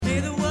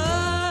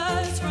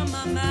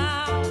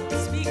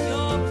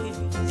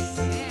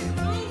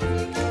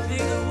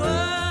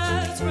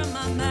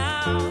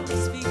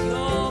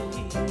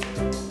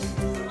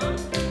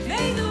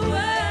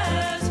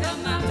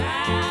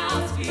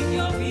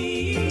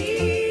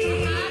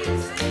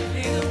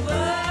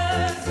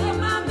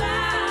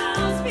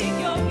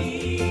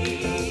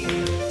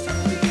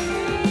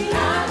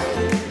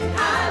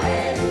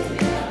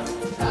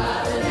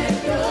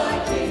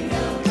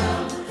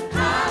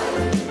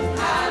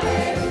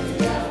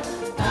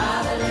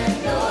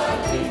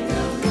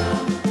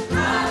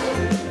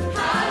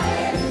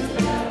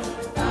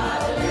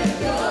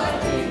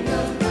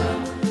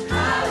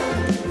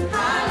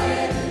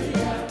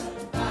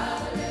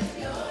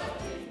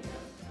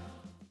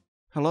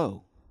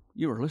Hello,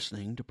 you are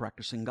listening to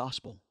Practicing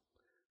Gospel.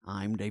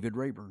 I'm David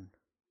Rayburn.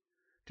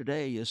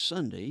 Today is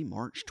Sunday,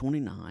 March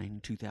 29,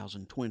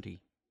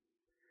 2020.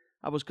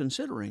 I was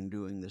considering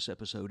doing this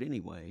episode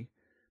anyway,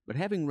 but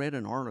having read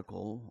an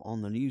article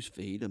on the news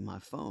feed of my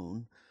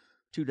phone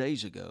 2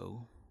 days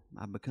ago,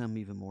 I've become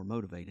even more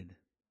motivated.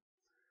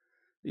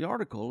 The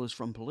article is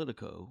from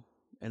Politico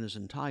and is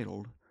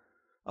entitled,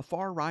 "A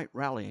Far-Right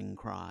Rallying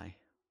Cry.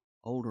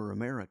 Older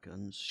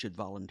Americans Should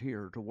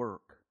Volunteer to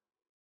Work."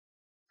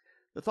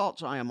 The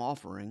thoughts I am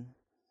offering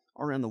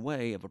are in the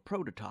way of a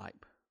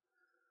prototype,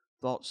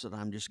 thoughts that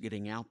I'm just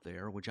getting out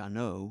there, which I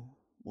know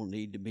will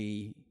need to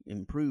be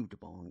improved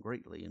upon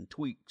greatly and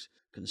tweaked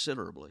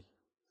considerably.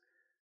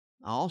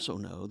 I also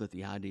know that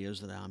the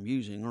ideas that I'm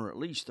using are at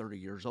least 30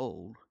 years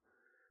old,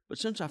 but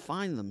since I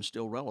find them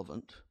still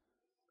relevant,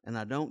 and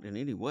I don't in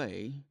any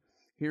way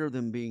hear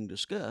them being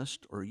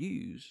discussed or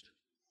used,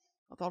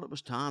 I thought it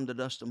was time to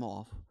dust them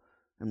off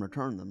and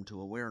return them to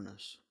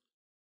awareness.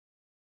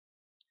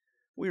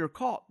 We are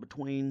caught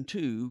between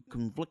two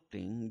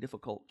conflicting,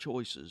 difficult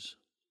choices.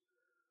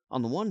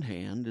 On the one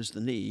hand is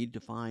the need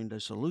to find a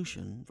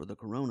solution for the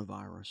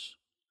coronavirus.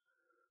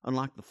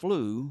 Unlike the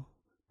flu,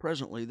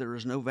 presently there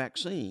is no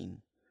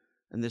vaccine,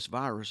 and this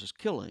virus is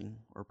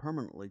killing or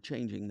permanently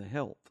changing the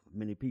health of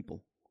many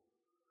people.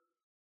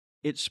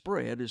 Its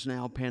spread is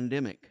now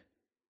pandemic.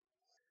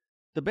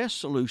 The best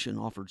solution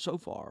offered so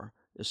far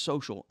is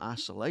social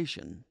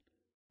isolation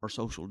or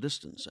social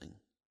distancing.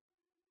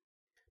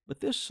 But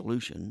this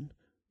solution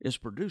is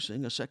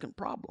producing a second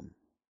problem.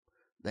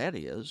 That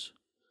is,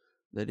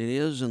 that it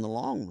is, in the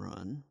long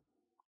run,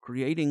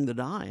 creating the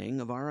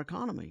dying of our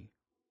economy.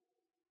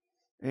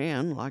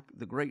 And, like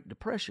the Great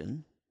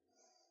Depression,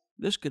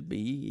 this could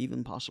be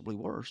even possibly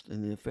worse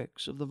than the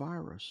effects of the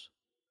virus.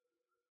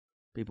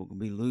 People can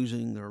be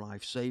losing their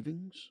life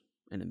savings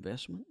and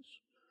investments,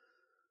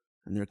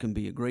 and there can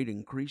be a great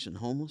increase in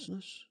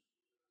homelessness,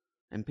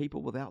 and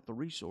people without the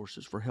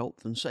resources for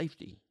health and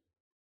safety.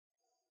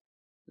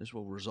 This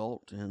will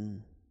result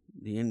in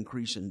the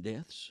increase in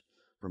deaths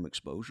from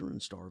exposure and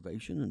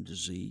starvation and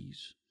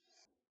disease.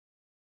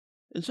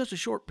 In such a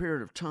short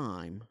period of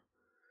time,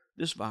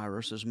 this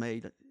virus has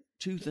made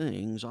two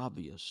things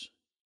obvious.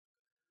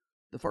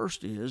 The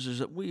first is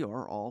that we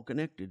are all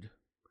connected.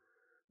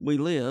 We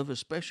live,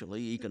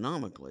 especially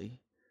economically,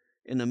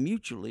 in a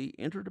mutually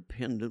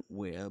interdependent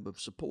web of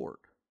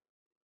support.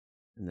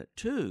 And that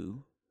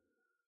two,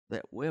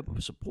 that web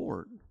of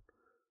support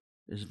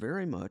is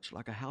very much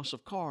like a house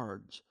of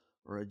cards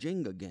or a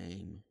Jenga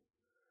game,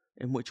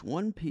 in which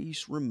one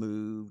piece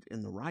removed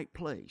in the right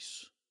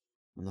place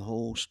and the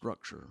whole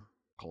structure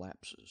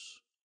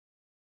collapses.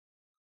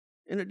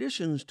 In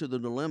addition to the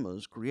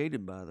dilemmas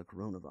created by the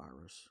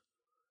coronavirus,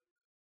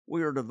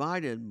 we are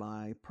divided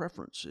by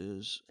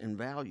preferences and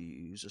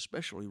values,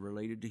 especially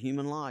related to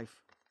human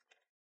life.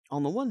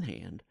 On the one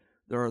hand,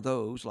 there are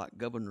those like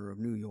Governor of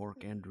New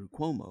York Andrew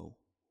Cuomo,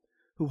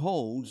 who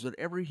holds that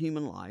every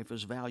human life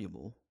is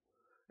valuable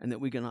and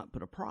that we cannot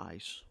put a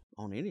price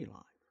on any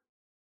life.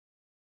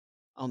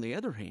 On the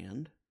other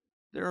hand,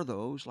 there are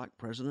those like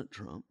President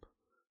Trump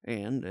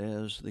and,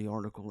 as the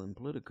article in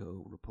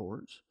Politico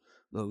reports,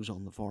 those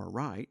on the far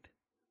right,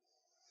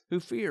 who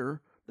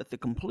fear that the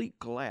complete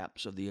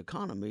collapse of the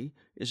economy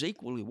is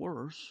equally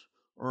worse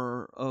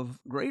or of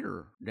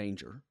greater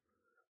danger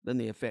than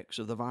the effects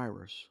of the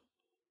virus,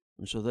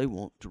 and so they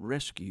want to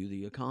rescue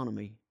the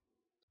economy.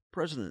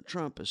 President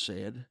Trump has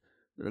said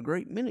that a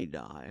great many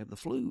die of the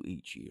flu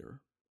each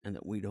year and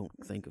that we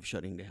don't think of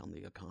shutting down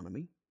the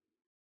economy.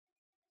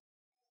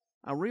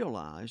 I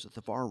realize that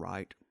the far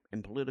right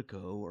and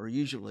Politico are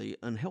usually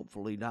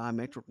unhelpfully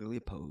diametrically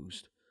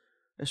opposed,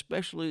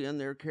 especially in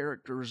their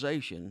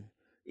characterization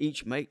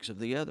each makes of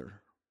the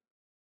other.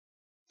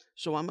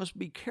 So I must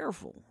be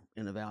careful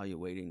in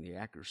evaluating the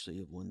accuracy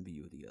of one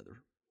view or the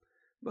other.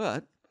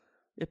 But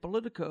if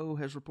Politico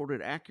has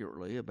reported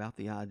accurately about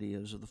the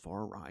ideas of the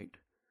far right,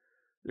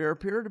 there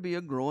appear to be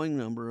a growing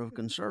number of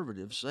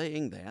conservatives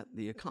saying that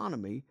the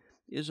economy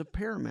is of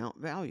paramount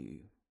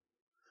value,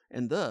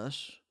 and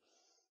thus,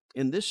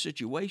 in this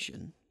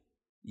situation,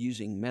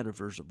 using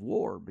metaphors of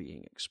war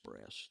being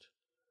expressed,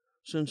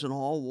 since in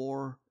all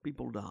war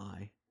people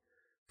die,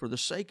 for the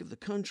sake of the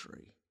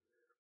country,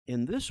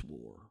 in this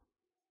war,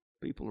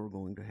 people are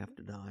going to have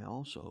to die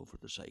also for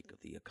the sake of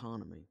the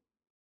economy.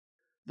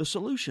 The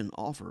solution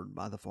offered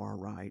by the far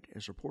right,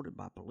 as reported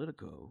by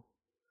Politico,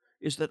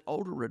 is that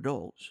older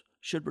adults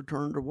should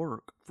return to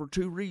work for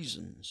two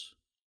reasons.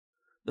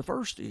 The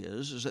first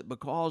is that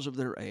because of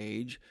their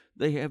age,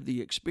 they have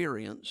the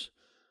experience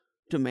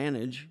to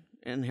manage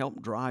and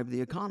help drive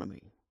the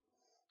economy.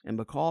 And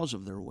because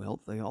of their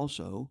wealth, they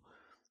also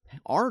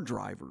are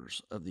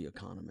drivers of the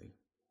economy.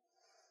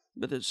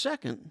 But that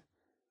second,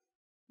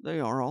 they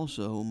are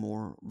also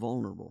more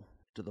vulnerable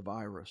to the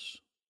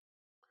virus.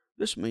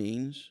 This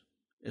means,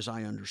 as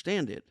I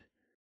understand it,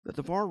 that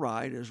the far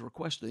right is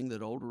requesting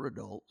that older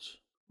adults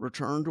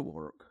return to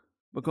work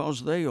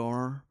because they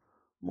are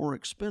more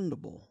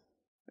expendable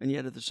and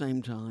yet at the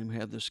same time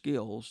have the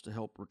skills to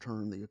help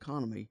return the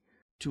economy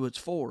to its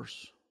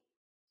force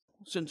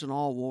since in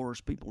all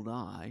wars people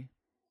die,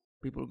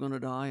 people are going to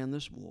die in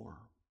this war.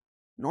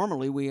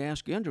 Normally, we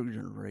ask younger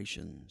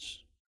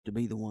generations to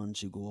be the ones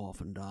who go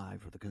off and die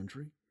for the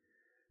country.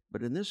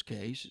 But in this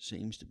case, it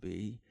seems to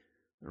be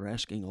they're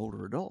asking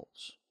older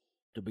adults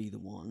to be the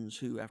ones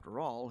who, after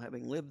all,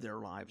 having lived their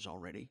lives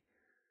already,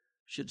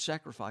 should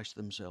sacrifice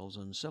themselves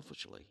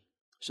unselfishly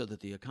so that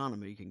the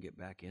economy can get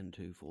back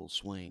into full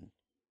swing.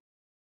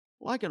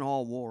 Like in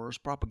all wars,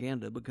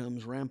 propaganda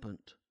becomes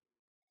rampant.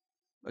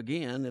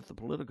 Again, if the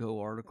Politico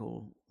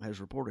article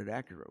has reported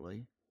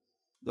accurately,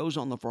 those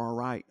on the far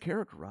right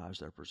characterize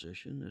their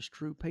position as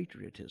true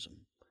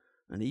patriotism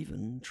and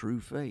even true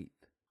faith,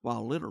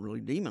 while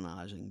literally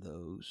demonizing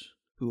those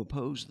who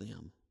oppose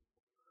them.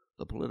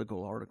 The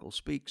Politico article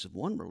speaks of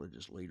one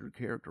religious leader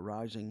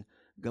characterizing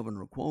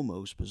Governor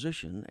Cuomo's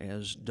position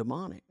as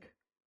demonic.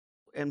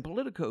 And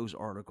Politico's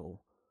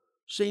article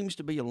seems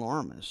to be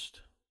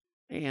alarmist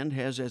and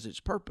has as its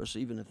purpose,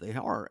 even if they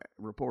are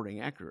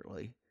reporting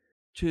accurately,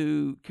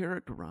 to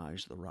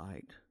characterize the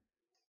right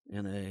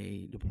in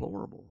a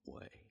deplorable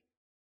way.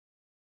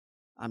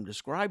 I'm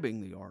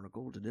describing the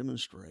article to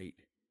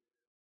demonstrate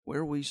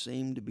where we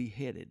seem to be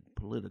headed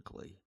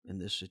politically in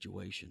this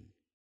situation.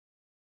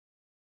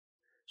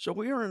 So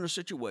we are in a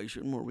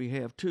situation where we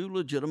have two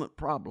legitimate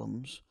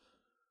problems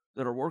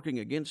that are working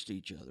against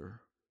each other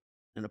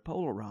in a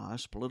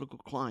polarized political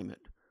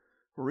climate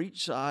where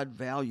each side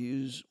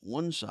values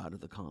one side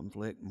of the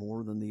conflict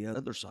more than the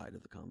other side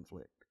of the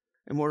conflict,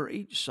 and where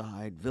each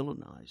side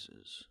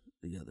villainizes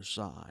the other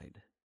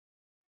side.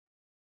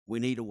 We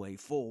need a way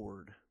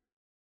forward.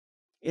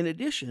 In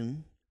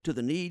addition to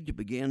the need to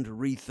begin to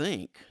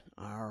rethink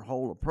our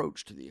whole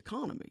approach to the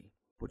economy,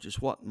 which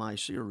is what my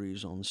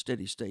series on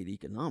steady state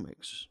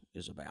economics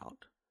is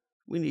about,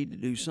 we need to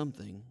do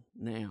something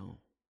now.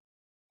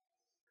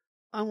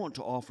 I want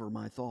to offer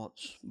my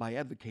thoughts by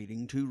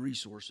advocating two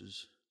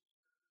resources.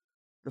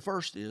 The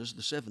first is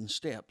the 7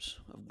 Steps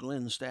of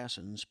Glenn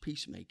Stassen's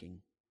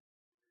Peacemaking.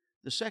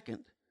 The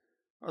second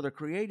are the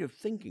creative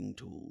thinking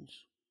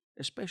tools,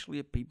 especially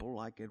of people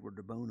like Edward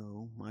de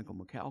Bono, Michael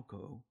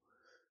Michalko,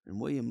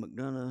 and William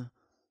McDonough,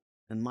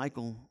 and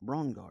Michael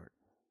Braungart.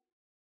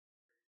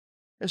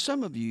 As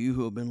some of you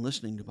who have been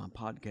listening to my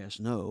podcast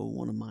know,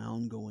 one of my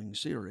ongoing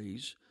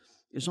series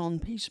is on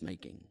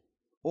peacemaking,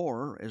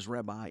 or, as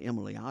Rabbi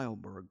Emily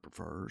Eilberg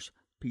prefers,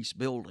 peace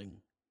building.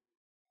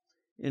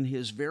 In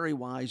his very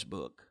wise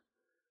book,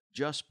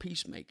 Just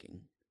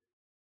Peacemaking,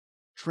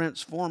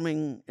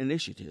 Transforming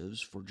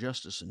Initiatives for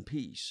Justice and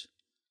Peace,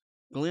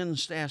 Glenn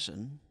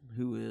Stassen,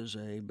 who is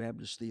a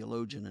Baptist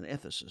theologian and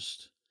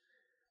ethicist,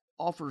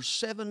 offers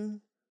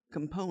 7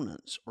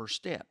 components or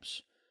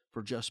steps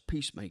for just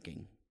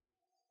peacemaking.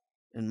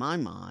 In my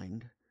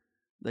mind,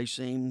 they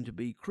seem to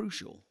be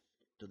crucial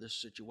to this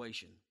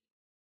situation.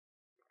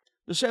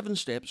 The 7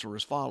 steps are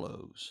as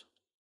follows.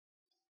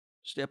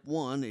 Step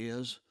 1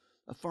 is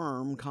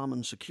affirm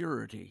common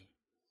security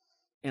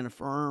and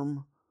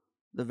affirm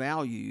the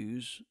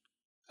values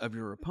of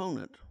your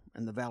opponent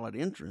and the valid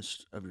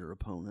interests of your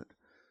opponent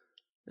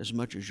as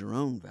much as your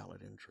own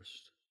valid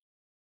interest.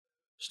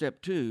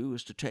 Step 2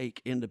 is to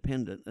take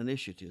independent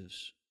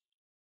initiatives.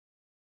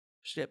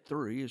 Step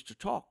 3 is to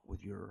talk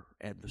with your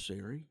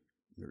adversary,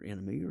 your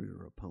enemy, or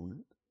your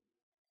opponent.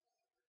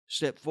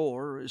 Step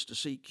 4 is to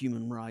seek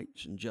human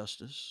rights and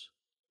justice.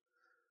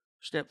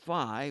 Step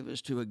 5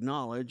 is to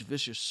acknowledge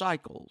vicious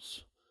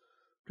cycles,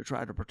 to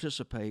try to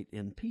participate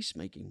in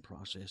peacemaking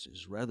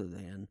processes rather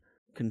than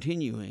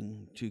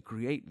continuing to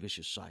create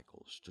vicious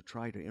cycles, to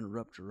try to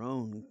interrupt your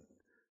own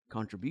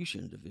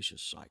contribution to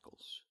vicious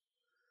cycles.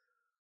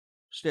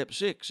 Step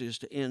 6 is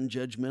to end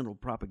judgmental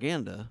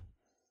propaganda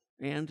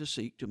and to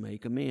seek to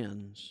make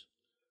amends.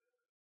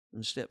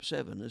 And step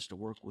 7 is to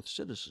work with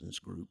citizens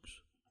groups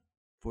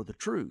for the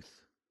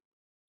truth.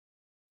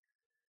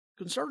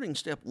 Concerning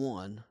step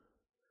 1,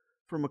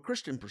 from a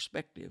Christian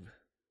perspective,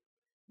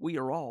 we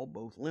are all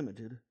both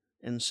limited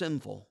and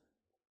sinful.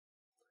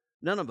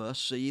 None of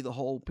us see the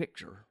whole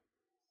picture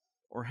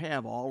or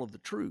have all of the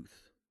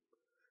truth,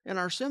 and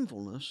our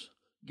sinfulness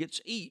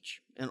gets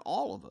each and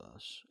all of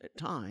us at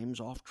times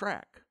off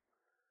track.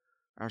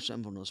 Our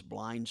sinfulness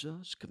blinds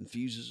us,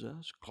 confuses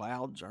us,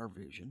 clouds our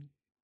vision.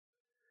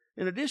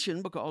 In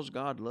addition, because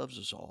God loves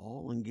us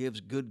all and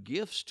gives good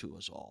gifts to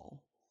us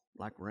all,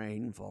 like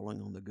rain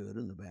falling on the good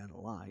and the bad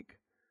alike,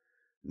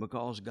 and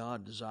because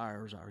God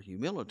desires our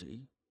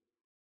humility,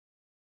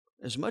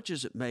 as much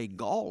as it may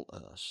gall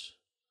us,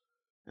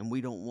 and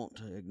we don't want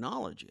to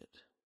acknowledge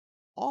it,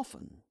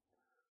 often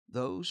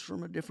those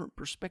from a different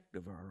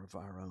perspective of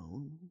our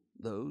own,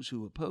 those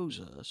who oppose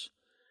us,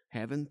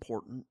 have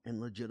important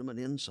and legitimate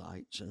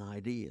insights and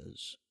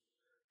ideas,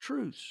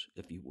 truths,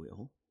 if you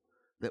will,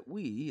 that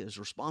we, as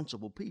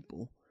responsible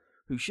people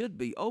who should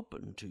be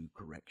open to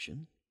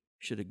correction,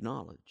 should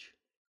acknowledge.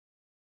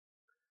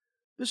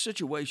 This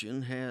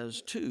situation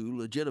has 2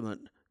 legitimate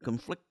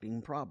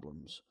conflicting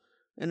problems,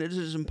 and it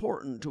is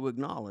important to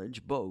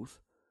acknowledge both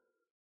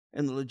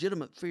and the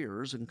legitimate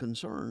fears and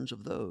concerns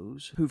of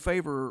those who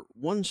favor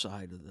one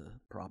side of the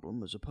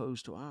problem as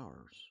opposed to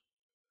ours.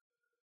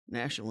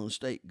 National and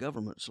state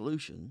government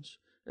solutions,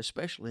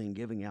 especially in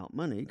giving out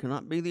money,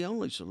 cannot be the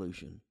only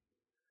solution.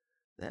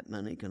 That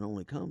money can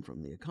only come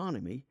from the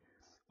economy,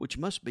 which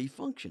must be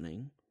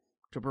functioning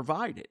to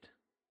provide it.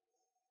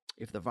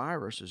 If the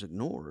virus is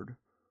ignored,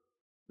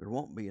 there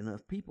won't be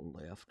enough people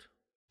left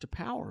to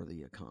power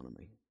the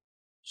economy.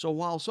 So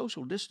while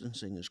social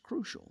distancing is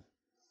crucial,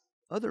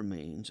 other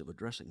means of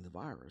addressing the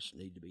virus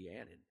need to be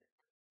added.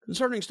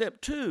 Concerning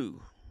step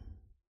 2,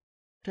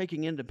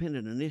 taking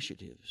independent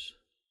initiatives.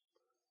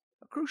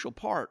 A crucial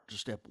part to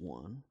step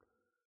 1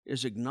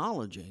 is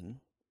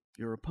acknowledging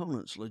your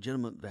opponent's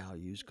legitimate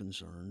values,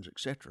 concerns,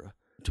 etc.,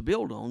 to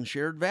build on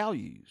shared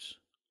values.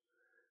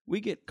 We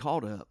get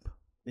caught up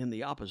in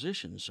the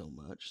opposition so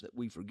much that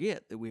we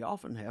forget that we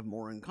often have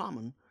more in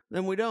common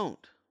than we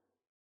don't.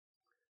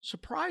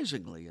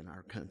 Surprisingly, in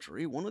our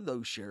country, one of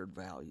those shared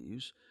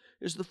values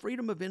is the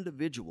freedom of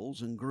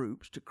individuals and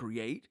groups to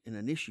create and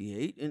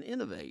initiate and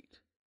innovate.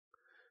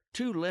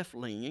 Two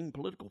left-leaning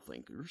political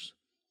thinkers,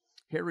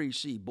 Harry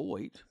C.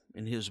 Boyd,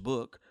 in his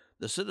book,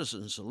 The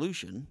Citizen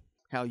Solution,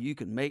 How You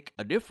Can Make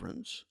a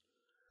Difference,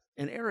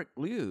 and Eric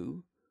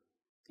Liu,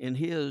 in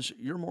his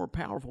You're More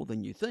Powerful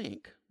Than You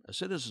Think, A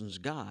Citizen's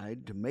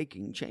Guide to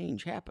Making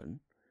Change Happen,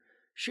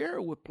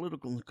 share with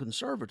political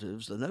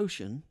conservatives the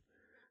notion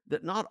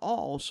that not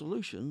all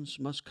solutions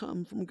must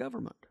come from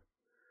government.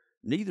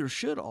 Neither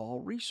should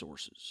all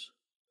resources.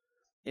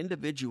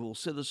 Individual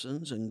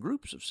citizens and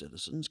groups of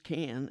citizens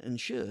can and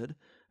should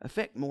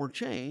affect more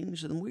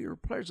change than we are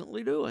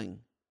presently doing.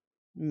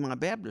 In my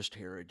Baptist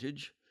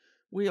heritage,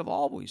 we have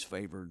always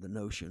favored the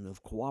notion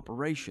of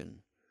cooperation,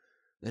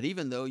 that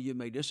even though you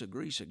may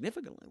disagree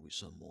significantly with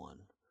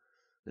someone,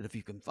 that if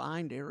you can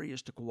find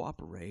areas to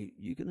cooperate,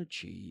 you can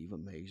achieve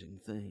amazing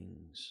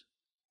things.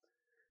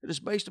 It is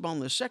based upon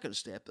this second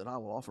step that I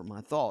will offer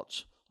my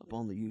thoughts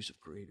upon the use of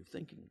creative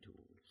thinking tools.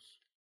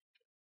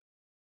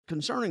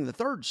 Concerning the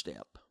third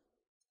step,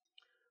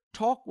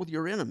 talk with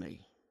your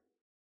enemy.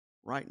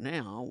 Right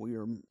now, we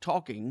are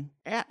talking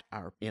at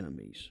our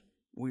enemies.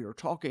 We are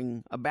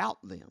talking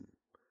about them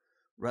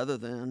rather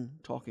than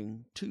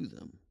talking to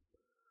them.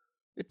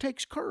 It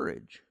takes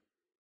courage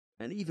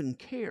and even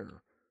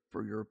care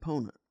for your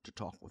opponent to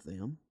talk with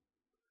them.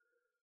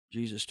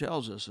 Jesus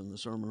tells us in the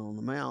Sermon on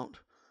the Mount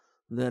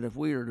that if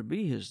we are to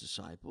be his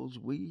disciples,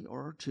 we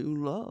are to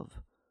love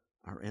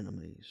our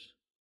enemies,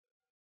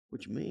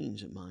 which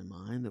means, in my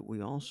mind, that we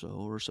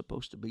also are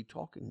supposed to be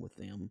talking with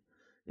them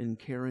in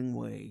caring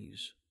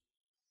ways.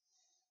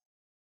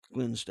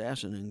 Glenn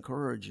Stassen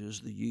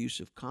encourages the use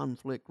of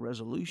conflict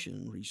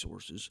resolution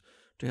resources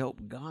to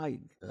help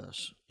guide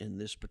us in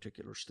this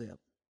particular step.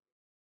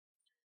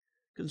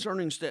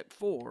 Concerning step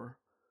 4,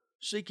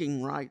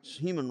 seeking rights,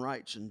 human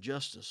rights and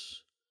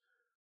justice,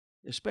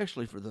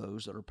 especially for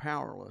those that are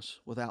powerless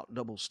without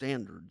double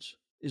standards,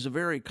 is a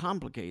very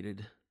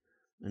complicated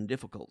and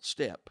difficult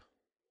step.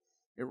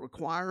 It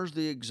requires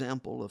the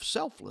example of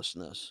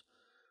selflessness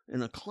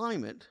in a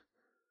climate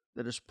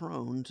that is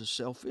prone to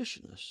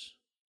selfishness.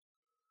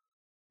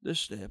 This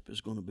step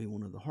is going to be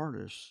one of the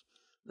hardest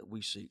that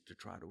we seek to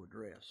try to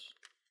address.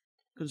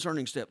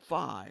 Concerning step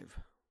 5,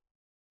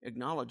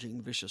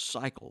 acknowledging vicious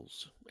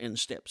cycles, and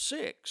step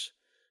 6,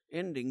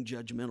 ending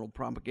judgmental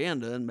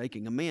propaganda and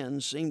making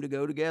amends, seem to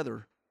go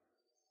together.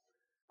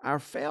 Our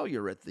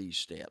failure at these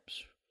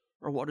steps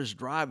are what is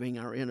driving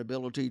our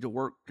inability to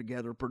work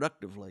together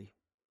productively.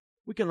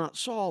 We cannot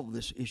solve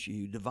this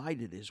issue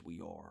divided as we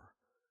are,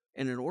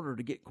 and in order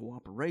to get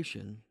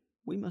cooperation,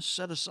 we must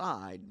set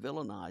aside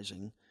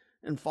villainizing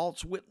and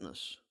false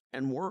witness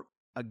and work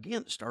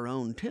against our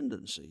own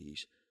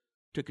tendencies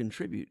to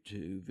contribute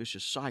to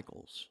vicious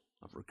cycles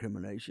of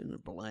recrimination,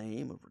 of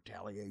blame, of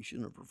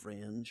retaliation, of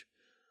revenge,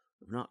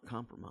 of not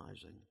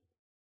compromising.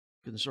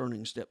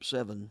 Concerning step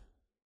 7,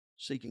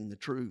 seeking the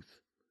truth,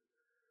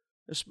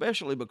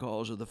 especially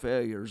because of the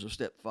failures of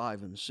step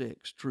 5 and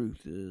 6,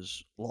 truth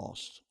is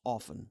lost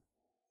often.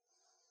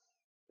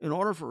 In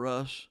order for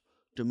us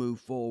to move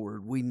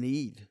forward, we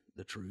need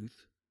the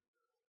truth.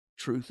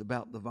 Truth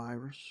about the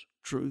virus,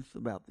 truth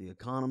about the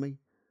economy,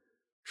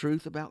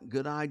 truth about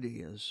good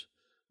ideas,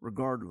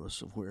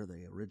 regardless of where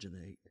they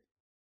originate.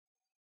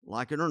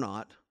 Like it or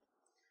not,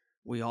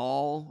 we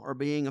all are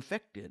being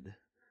affected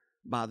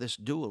by this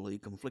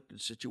dually conflicted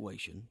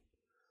situation,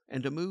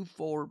 and to move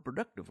forward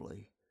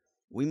productively,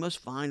 we must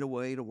find a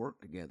way to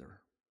work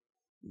together.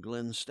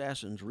 Glenn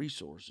Stassen's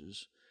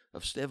resources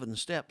of 7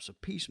 steps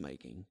of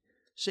peacemaking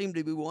seem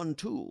to be one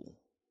tool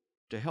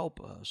to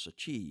help us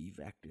achieve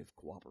active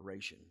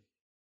cooperation.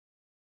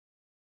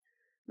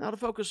 Now, to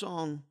focus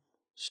on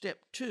step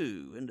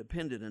 2,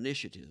 independent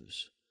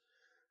initiatives,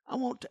 I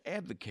want to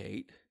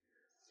advocate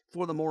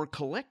for the more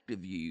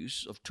collective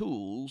use of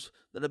tools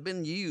that have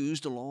been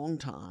used a long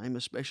time,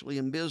 especially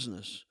in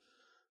business,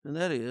 and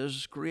that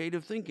is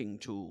creative thinking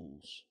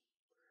tools.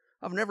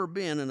 I've never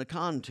been in a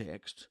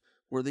context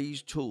where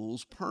these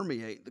tools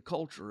permeate the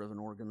culture of an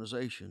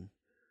organization,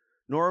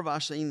 nor have I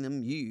seen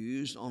them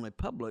used on a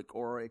public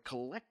or a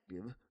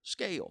collective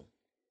scale.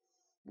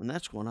 And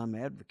that's what I'm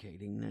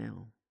advocating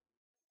now.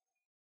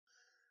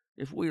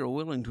 If we are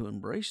willing to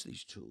embrace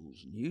these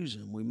tools and use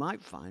them, we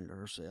might find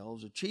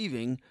ourselves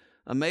achieving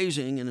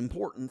amazing and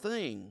important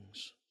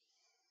things.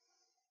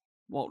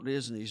 Walt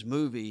Disney's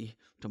movie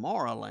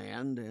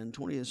Tomorrowland and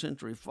 20th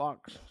Century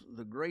Fox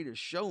The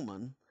Greatest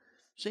Showman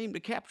seem to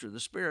capture the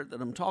spirit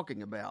that I'm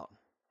talking about,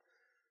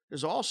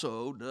 as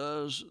also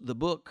does the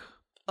book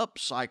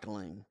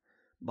Upcycling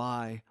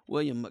by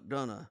William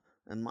McDonough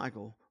and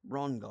Michael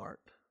Braungart.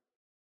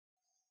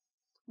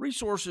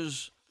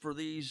 Resources for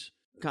these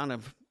kind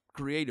of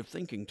creative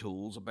thinking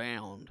tools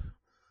abound.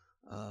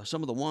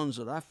 Some of the ones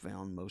that I've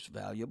found most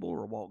valuable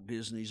are Walt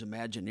Disney's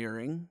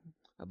Imagineering,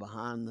 a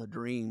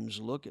behind-the-dreams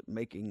look at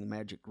making the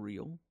magic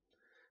real;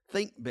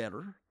 Think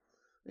Better,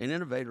 An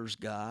Innovator's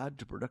Guide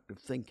to Productive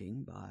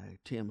Thinking by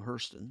Tim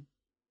Hurston,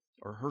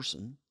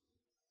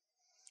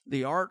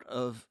 The Art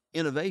of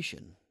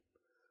Innovation,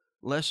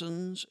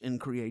 Lessons in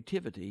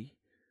Creativity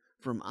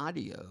from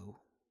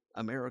IDEO,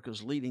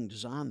 America's Leading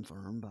Design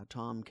Firm by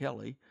Tom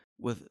Kelly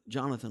with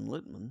Jonathan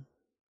Littman,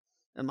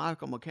 and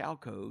Michael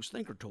Michalko's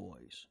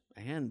Thinkertoys,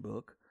 a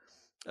handbook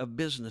of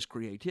business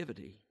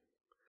creativity.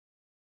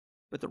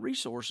 But the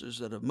resources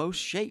that have most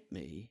shaped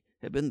me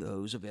have been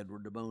those of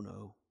Edward de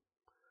Bono.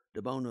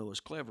 De Bono is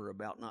clever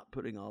about not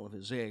putting all of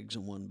his eggs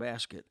in one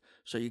basket,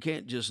 so you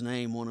can't just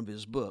name one of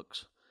his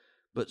books.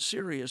 But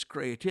Serious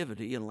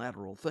Creativity and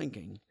Lateral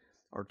Thinking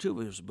are two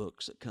of his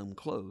books that come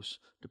close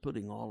to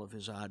putting all of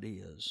his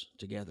ideas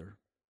together.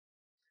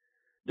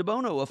 De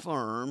Bono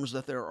affirms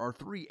that there are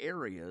three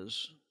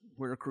areas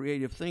where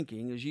creative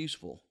thinking is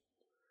useful: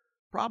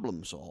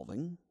 problem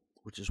solving,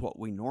 which is what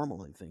we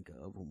normally think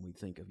of when we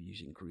think of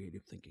using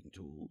creative thinking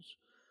tools;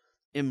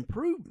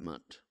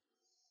 improvement,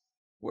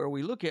 where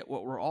we look at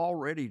what we're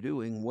already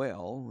doing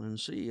well and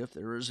see if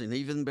there is an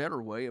even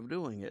better way of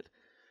doing it;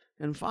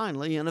 and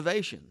finally,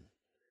 innovation,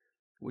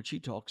 which he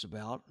talks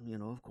about,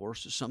 of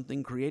course, is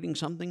creating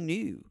something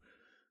new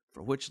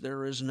for which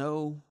there is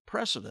no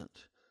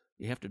precedent.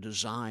 You have to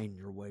design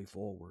your way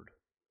forward.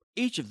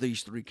 Each of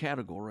these three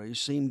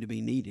categories seem to be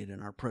needed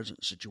in our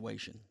present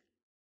situation.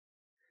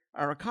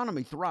 Our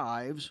economy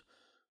thrives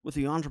with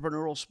the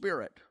entrepreneurial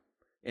spirit,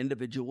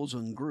 individuals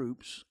and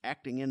groups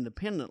acting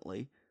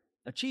independently,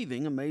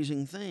 achieving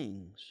amazing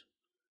things.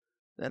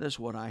 That is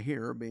what I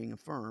hear being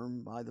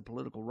affirmed by the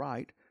political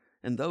right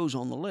and those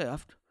on the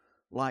left,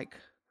 like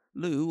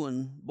Liu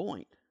and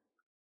Boyd.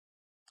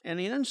 And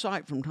the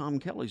insight from Tom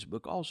Kelly's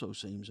book also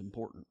seems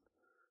important,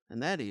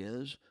 and that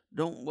is,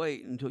 don't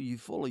wait until you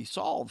fully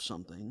solve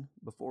something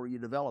before you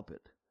develop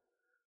it.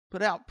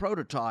 Put out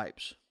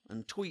prototypes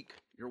and tweak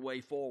your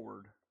way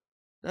forward.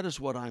 That is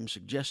what I'm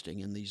suggesting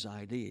in these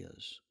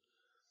ideas.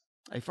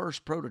 A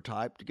first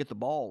prototype to get the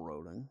ball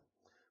rolling,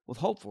 with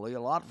hopefully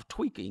a lot of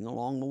tweaking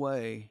along the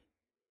way.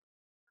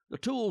 The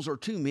tools are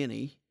too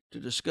many to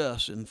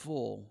discuss in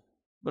full,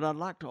 but I'd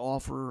like to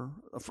offer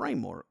a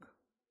framework,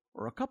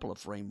 or a couple of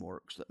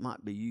frameworks that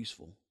might be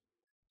useful.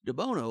 De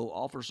Bono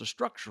offers a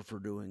structure for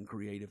doing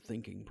creative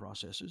thinking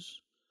processes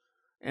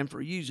and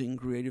for using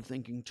creative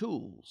thinking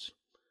tools.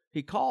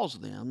 He calls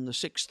them the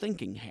 6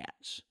 thinking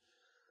hats.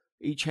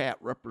 Each hat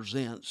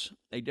represents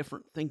a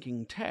different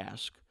thinking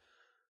task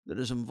that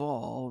is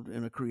involved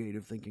in a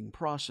creative thinking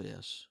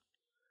process.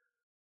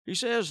 He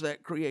says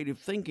that creative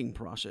thinking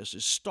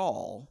processes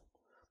stall,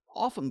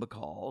 often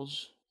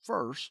because,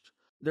 first,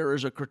 there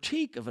is a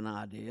critique of an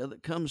idea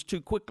that comes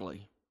too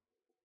quickly,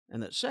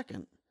 and that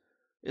second,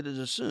 it is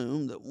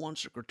assumed that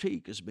once a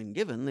critique has been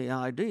given, the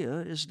idea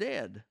is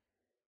dead.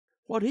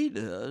 What he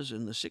does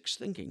in the 6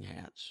 thinking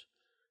hats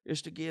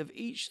is to give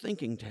each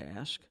thinking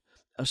task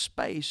a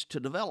space to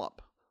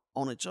develop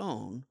on its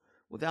own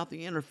without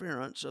the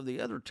interference of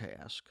the other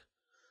task,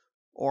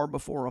 or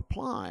before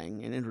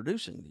applying and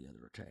introducing the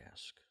other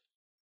task.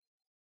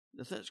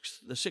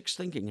 The 6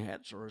 thinking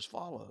hats are as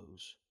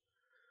follows.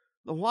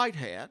 The white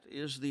hat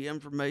is the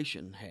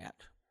information hat.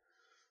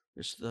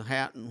 It's the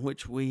hat in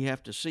which we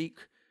have to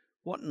seek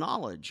what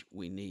knowledge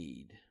we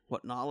need,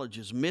 what knowledge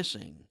is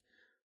missing,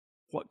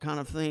 what kind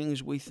of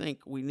things we think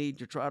we need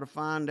to try to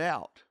find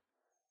out.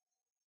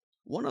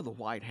 One of the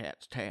white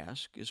hat's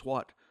tasks is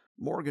what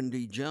Morgan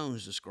D.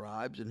 Jones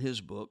describes in his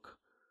book,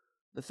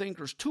 The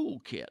Thinker's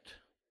Toolkit,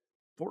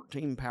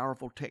 14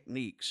 Powerful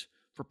Techniques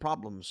for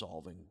Problem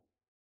Solving.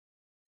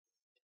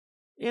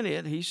 In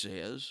it, he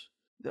says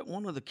that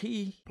one of the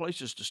key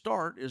places to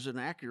start is in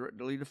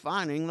accurately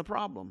defining the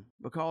problem,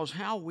 because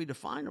how we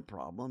define a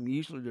problem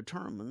usually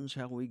determines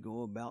how we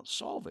go about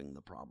solving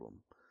the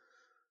problem.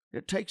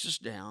 It takes us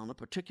down a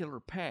particular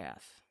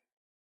path.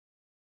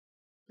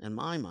 In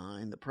my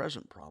mind, the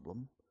present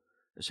problem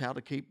is how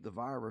to keep the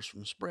virus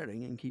from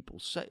spreading and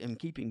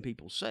keeping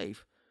people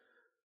safe,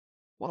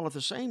 while at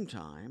the same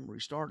time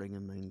restarting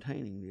and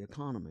maintaining the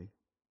economy.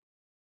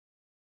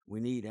 We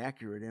need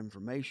accurate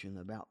information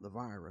about the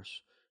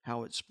virus,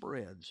 how it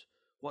spreads,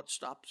 what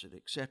stops it,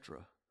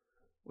 etc.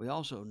 We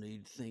also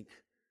need to think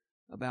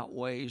about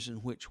ways in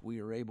which we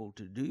are able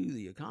to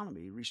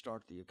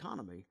restart the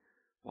economy,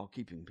 while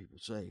keeping people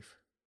safe.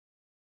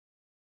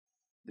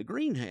 The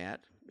green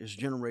hat is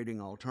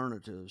generating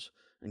alternatives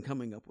and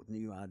coming up with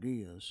new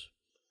ideas.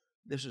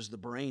 This is the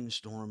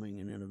brainstorming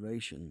and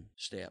innovation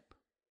step.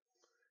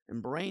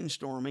 In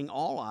brainstorming,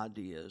 all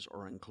ideas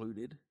are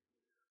included,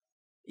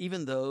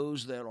 even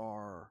those that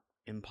are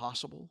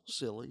impossible,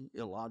 silly,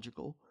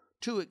 illogical,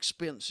 too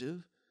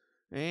expensive,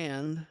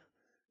 and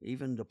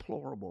even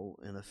deplorable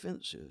and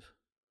offensive.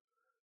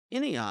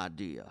 Any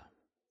idea,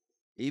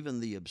 even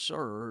the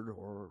absurd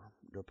or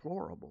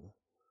deplorable,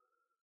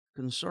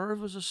 can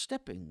serve as a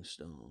stepping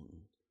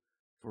stone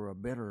for a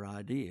better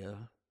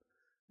idea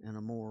and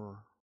a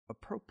more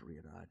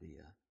appropriate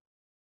idea.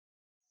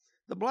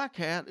 The black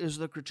hat is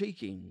the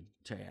critiquing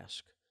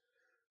task,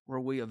 where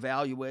we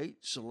evaluate,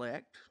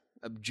 select,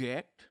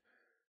 object,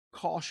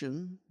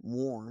 caution,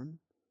 warn,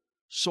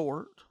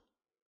 sort,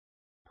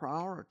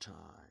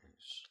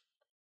 prioritize.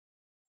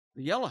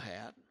 The yellow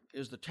hat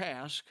is the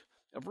task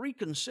of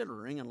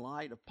reconsidering in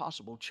light of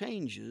possible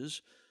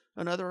changes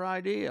another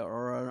idea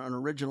or an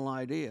original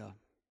idea.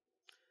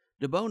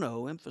 De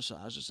Bono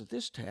emphasizes that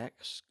this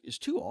task is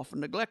too often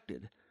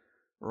neglected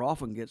or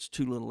often gets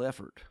too little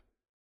effort,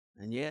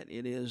 and yet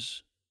it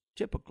is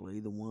typically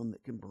the one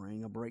that can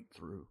bring a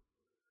breakthrough.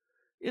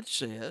 It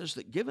says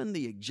that given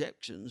the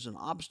objections and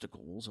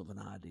obstacles of an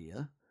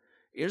idea,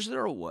 is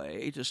there a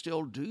way to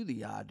still do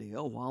the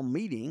idea while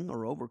meeting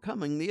or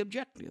overcoming the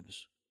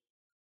objectives?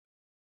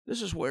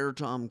 This is where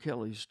Tom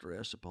Kelly's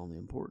stress upon the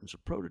importance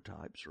of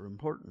prototypes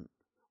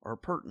are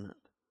pertinent.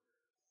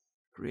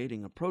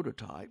 Creating a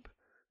prototype,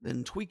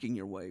 then tweaking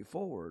your way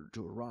forward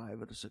to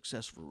arrive at a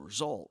successful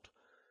result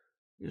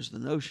is the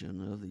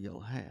notion of the yellow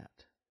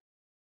hat.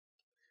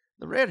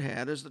 The red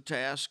hat is the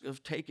task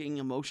of taking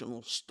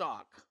emotional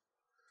stock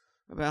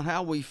about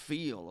how we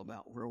feel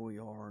about where we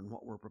are and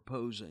what we're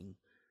proposing.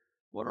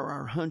 What are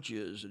our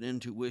hunches and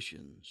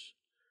intuitions?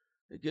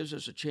 It gives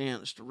us a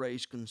chance to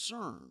raise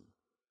concern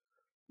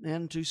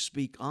and to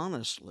speak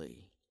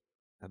honestly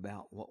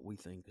about what we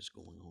think is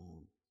going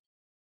on.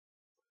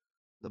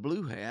 The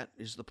blue hat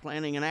is the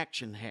planning and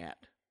action hat,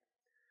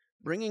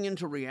 bringing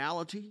into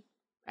reality,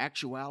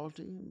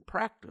 actuality, and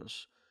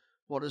practice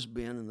what has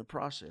been in the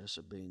process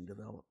of being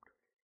developed.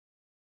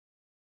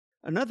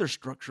 Another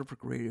structure for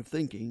creative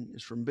thinking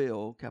is from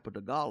Bill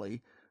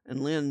Capodagali and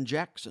Lynn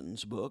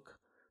Jackson's book,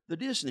 The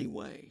Disney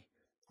Way,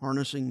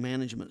 Harnessing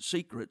Management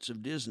Secrets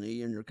of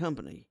Disney and Your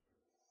Company.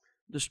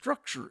 The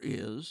structure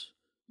is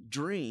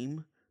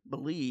dream,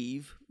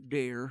 believe,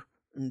 dare,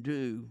 and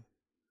do.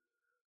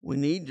 We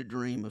need to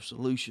dream of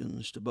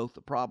solutions to both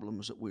the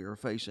problems that we are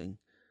facing,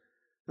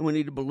 and we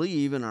need to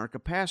believe in our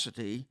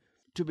capacity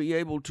to be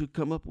able to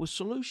come up with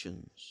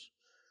solutions.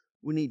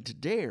 We need to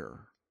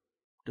dare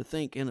to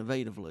think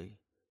innovatively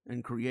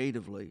and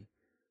creatively,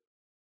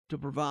 to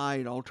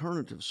provide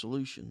alternative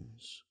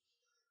solutions.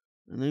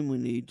 And then we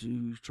need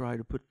to try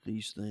to put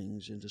these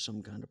things into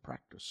some kind of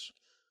practice.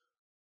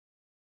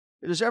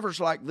 It is efforts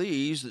like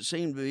these that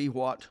seem to be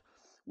what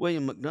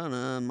William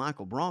McDonough and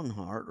Michael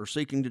Bronhardt are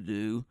seeking to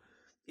do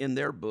in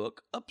their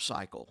book,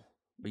 Upcycle,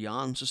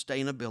 Beyond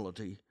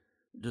Sustainability,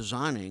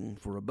 Designing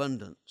for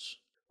Abundance.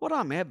 What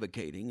I'm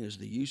advocating is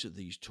the use of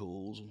these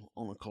tools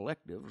on a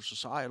collective or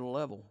societal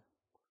level.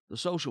 The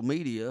social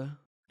media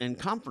and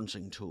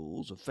conferencing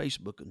tools of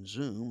Facebook and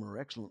Zoom are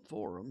excellent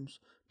forums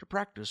to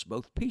practice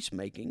both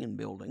peacemaking and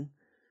building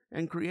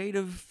and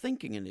creative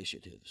thinking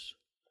initiatives.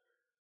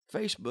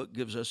 Facebook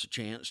gives us a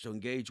chance to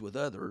engage with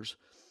others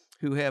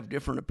who have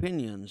different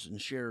opinions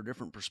and share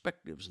different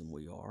perspectives than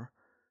we are,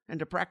 and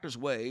to practice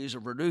ways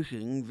of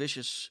reducing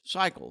vicious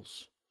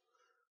cycles,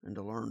 and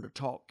to learn to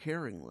talk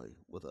caringly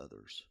with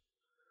others.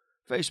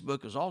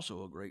 Facebook is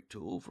also a great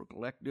tool for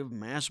collective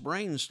mass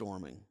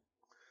brainstorming.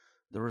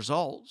 The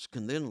results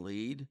can then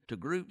lead to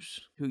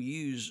groups who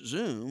use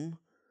Zoom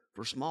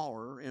for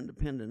smaller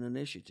independent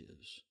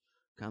initiatives,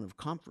 kind of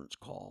conference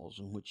calls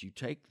in which you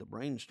take the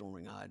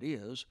brainstorming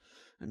ideas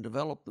and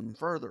develop them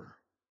further,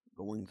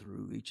 going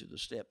through each of the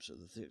steps of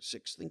the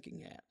 6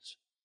 thinking hats.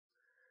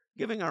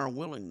 Giving our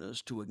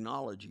willingness to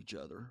acknowledge each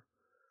other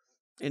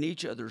and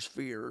each other's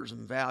fears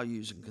and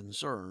values and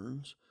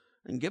concerns,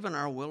 and given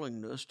our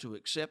willingness to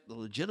accept the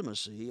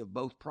legitimacy of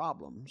both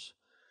problems,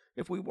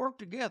 if we work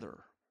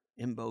together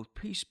in both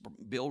peace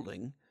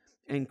building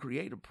and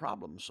creative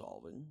problem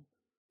solving,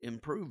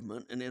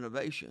 improvement and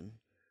innovation,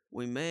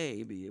 we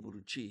may be able to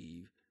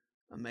achieve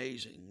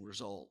amazing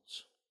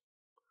results.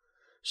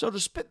 So to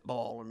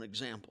spitball an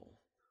example,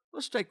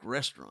 let's take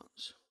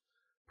restaurants.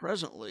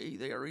 Presently,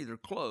 they are either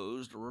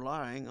closed or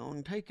relying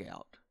on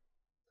takeout.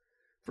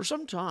 For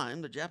some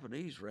time, some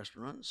Japanese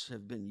restaurants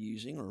have been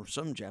using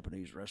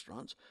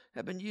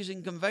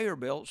conveyor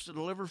belts to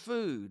deliver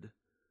food.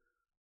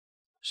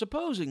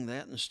 Supposing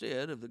that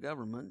instead of the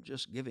government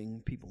just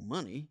giving people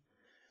money,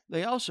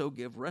 they also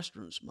give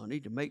restaurants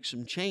money to make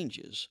some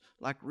changes,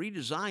 like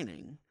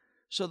redesigning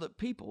so that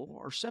people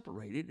are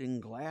separated in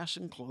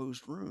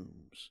glass-enclosed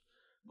rooms,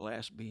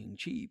 glass being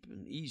cheap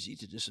and easy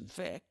to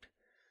disinfect.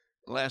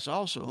 Glass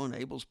also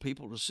enables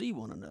people to see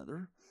one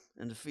another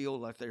and to feel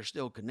like they're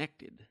still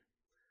connected.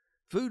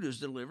 Food is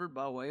delivered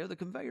by way of the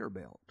conveyor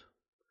belt.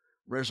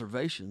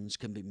 Reservations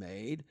can be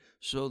made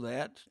so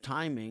that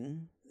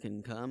timing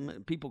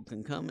people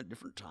can come at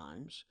different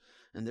times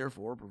and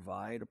therefore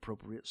provide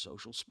appropriate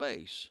social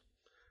space.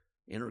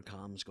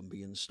 Intercoms can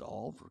be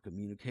installed for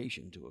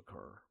communication to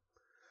occur.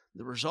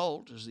 The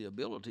result is the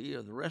ability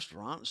of the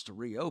restaurants to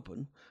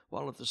reopen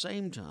while at the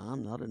same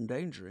time not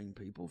endangering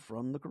people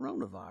from the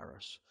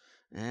coronavirus.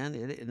 And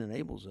it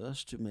enables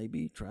us to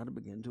maybe try to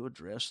begin to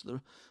address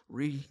the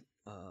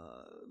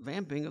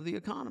revamping of the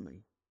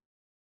economy.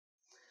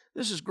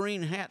 This is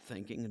green hat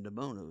thinking in De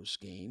Bono's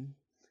scheme.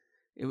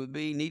 It would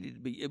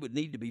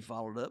need to be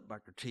followed up by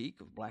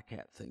critique of black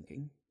hat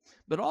thinking,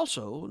 but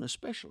also and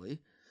especially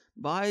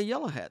by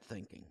yellow hat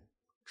thinking,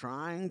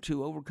 trying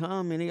to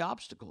overcome any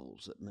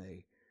obstacles that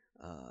may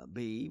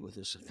be with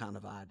this kind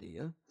of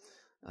idea,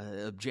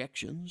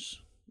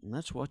 objections, and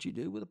that's what you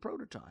do with a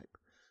prototype.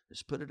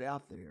 Is put it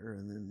out there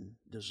and then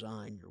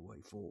design your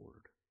way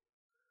forward.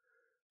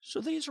 So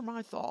these are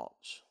my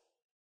thoughts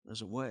as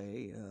a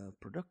way of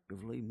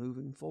productively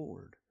moving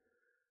forward.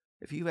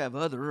 If you have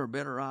other or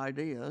better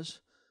ideas,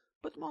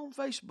 put them on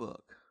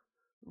Facebook.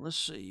 Let's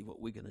see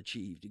what we can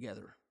achieve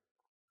together.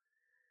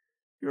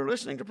 You're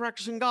listening to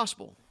Practicing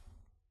Gospel.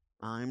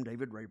 I'm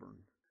David Rayburn.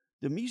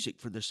 The music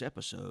for this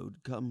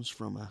episode comes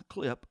from a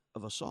clip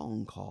of a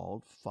song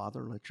called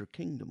Father, Let Your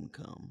Kingdom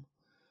Come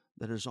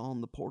that is on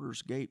the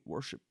Porter's Gate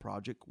Worship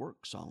Project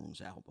Work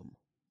Songs album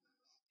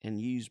and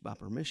used by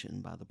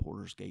permission by the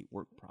Porter's Gate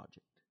Work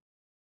Project.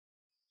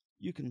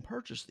 You can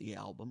purchase the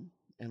album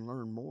and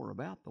learn more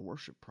about the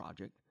worship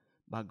project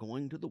by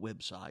going to the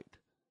website,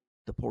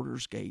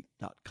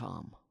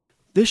 theportersgate.com.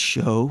 This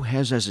show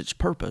has as its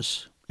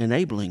purpose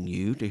enabling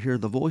you to hear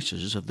the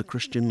voices of the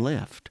Christian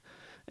left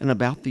and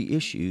about the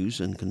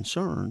issues and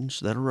concerns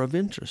that are of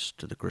interest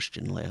to the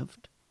Christian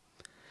left.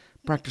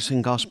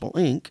 Practicing Gospel,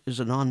 Inc.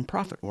 is a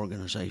nonprofit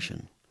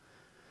organization.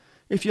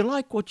 If you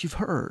like what you've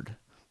heard,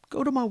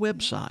 go to my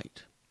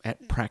website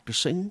at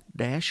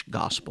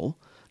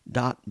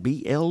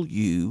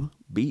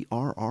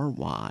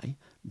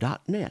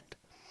practicing-gospel.blubry.net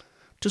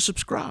to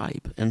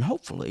subscribe and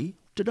hopefully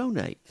to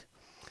donate.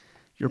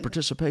 Your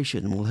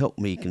participation will help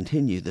me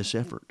continue this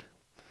effort.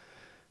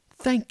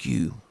 Thank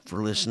you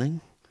for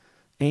listening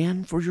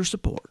and for your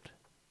support.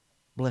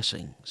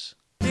 Blessings.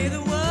 May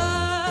the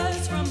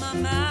words from my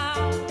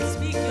mouth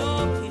speak your